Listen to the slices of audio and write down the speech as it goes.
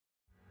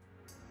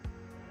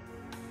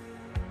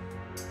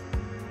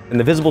In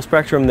the visible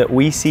spectrum that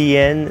we see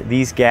in,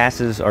 these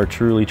gases are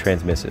truly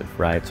transmissive,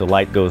 right? So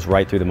light goes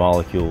right through the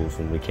molecules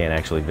and we can't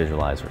actually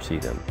visualize or see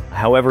them.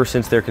 However,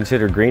 since they're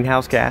considered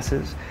greenhouse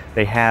gases,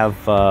 they have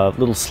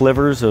little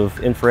slivers of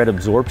infrared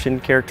absorption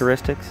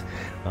characteristics.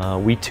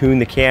 We tune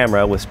the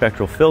camera with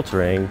spectral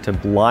filtering to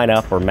line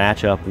up or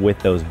match up with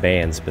those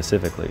bands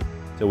specifically.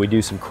 So we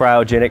do some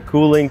cryogenic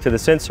cooling to the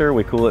sensor.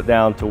 We cool it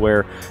down to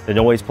where the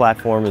noise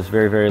platform is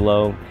very, very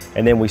low.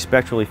 And then we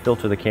spectrally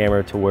filter the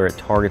camera to where it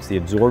targets the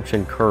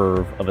absorption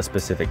curve of a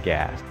specific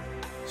gas.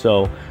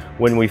 So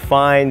when we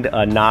find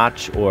a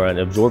notch or an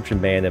absorption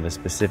band of a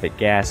specific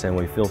gas and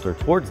we filter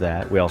towards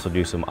that, we also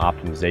do some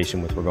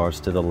optimization with regards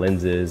to the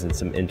lenses and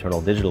some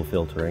internal digital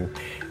filtering.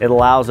 It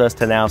allows us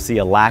to now see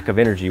a lack of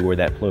energy where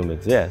that plume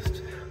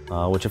exists,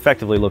 which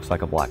effectively looks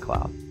like a black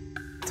cloud.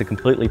 It's a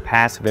completely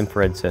passive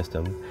infrared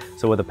system.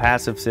 So with a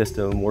passive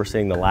system, we're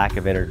seeing the lack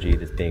of energy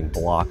that's being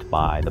blocked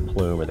by the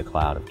plume or the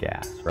cloud of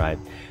gas, right?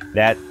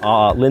 That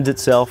lends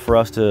itself for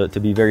us to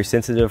be very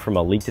sensitive from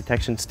a leak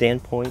detection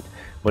standpoint,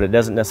 but it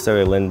doesn't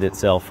necessarily lend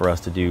itself for us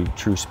to do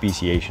true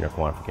speciation or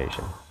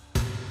quantification.